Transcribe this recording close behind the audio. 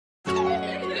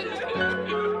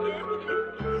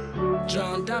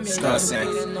Start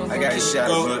saying, I got a shot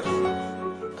of it.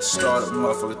 I started with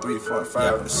motherfucker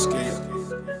 3.5 on the scale.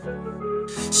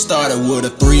 Started with a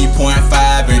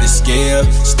 3.5 in the scale.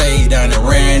 Stayed down and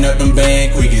ran up them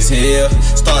band quick as hell.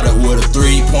 Started with a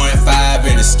 3.5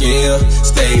 in the scale.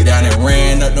 Stayed down and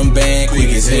ran up them band quick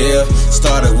as hell.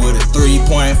 Started with a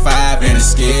 3.5 in the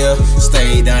scale.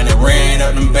 Stayed down and ran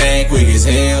up them band quick as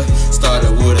hell.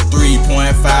 Started with a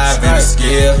 3.5 in the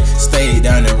scale. Stayed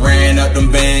down and ran up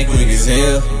them band quick as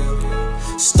hell.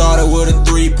 Started with a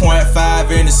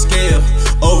 3.5 in the scale.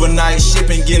 Overnight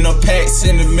shipping, getting them packs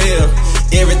in the mail.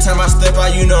 Every time I step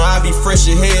out, you know I be fresh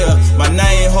as hell. My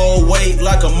name hold weight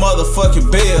like a motherfucking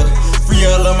bell. Free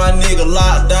all of my nigga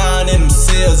locked down in them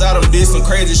cells. I done did some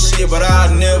crazy shit, but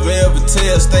I'll never ever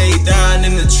tell. Stayed down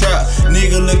in the trap.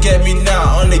 Nigga, look at me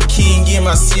now. I'm the king in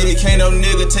my city. Can't no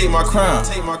nigga take my crown.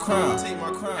 Take my crown. Take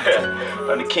my crown.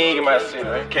 I'm the king in my city,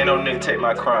 man. Can't no nigga take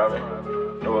my crown,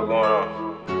 man. Know what's going on?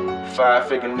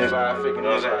 5-figure nigga, you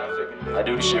know what I'm saying? I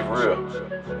do this shit for real.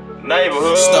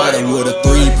 Neighborhood. Started with a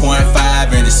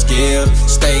 3.5 in the scale.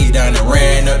 Stayed down and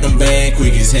ran up them band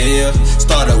quick as hell.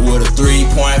 Started with a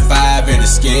 3.5 in the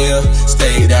scale.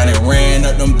 Stayed down and ran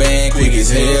up them band quick as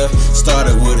hell.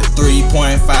 Started with a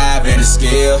 3.5 in the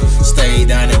scale. Stayed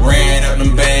down and ran up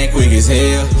them band quick as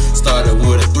hell. Started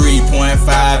with a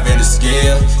 3.5 in the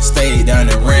scale. Stayed down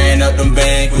and ran up them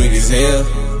band quick as hell.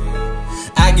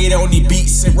 I get on these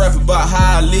beats and rap about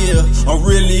how I live. I'm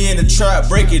really in the trap,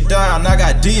 break it down, I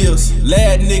got deals.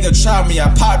 Lad nigga try me, I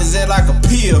popped his head like a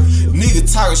pill. Nigga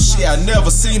talking shit, I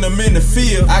never seen him in the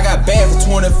field. I got bad for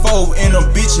 24 and them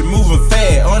bitches moving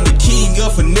fast. I'm the king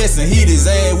of finesse and hit his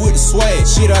ass with the swag.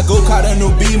 Shit, I go caught a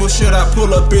new beam or should I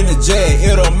pull up in the Jag?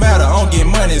 It don't matter, I don't get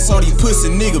money, so these pussy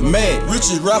nigga mad.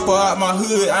 Richest rapper out my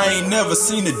hood, I ain't never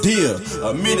seen a deal.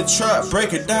 I'm in the trap,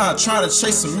 break it down, trying to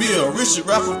chase a meal. Richest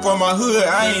rapper from my hood,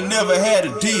 I ain't never had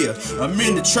a deal. I'm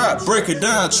in the trap, break it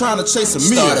down, trying to chase a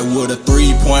meal. Started with a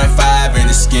 3.5 in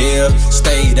the scale.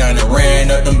 Stayed down and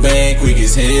ran up them band quick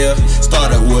as hell.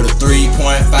 Started with a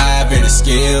 3.5 in the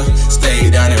scale.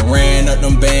 Stayed down and ran up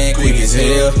them band quick as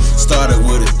hell. Started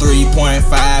with a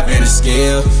 3.5 in the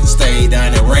scale. Stayed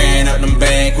down and ran up them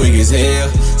band quick as hell.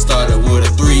 Started with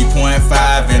a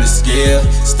 3.5 in the scale.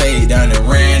 Stayed down and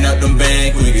ran up them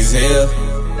band quick as hell.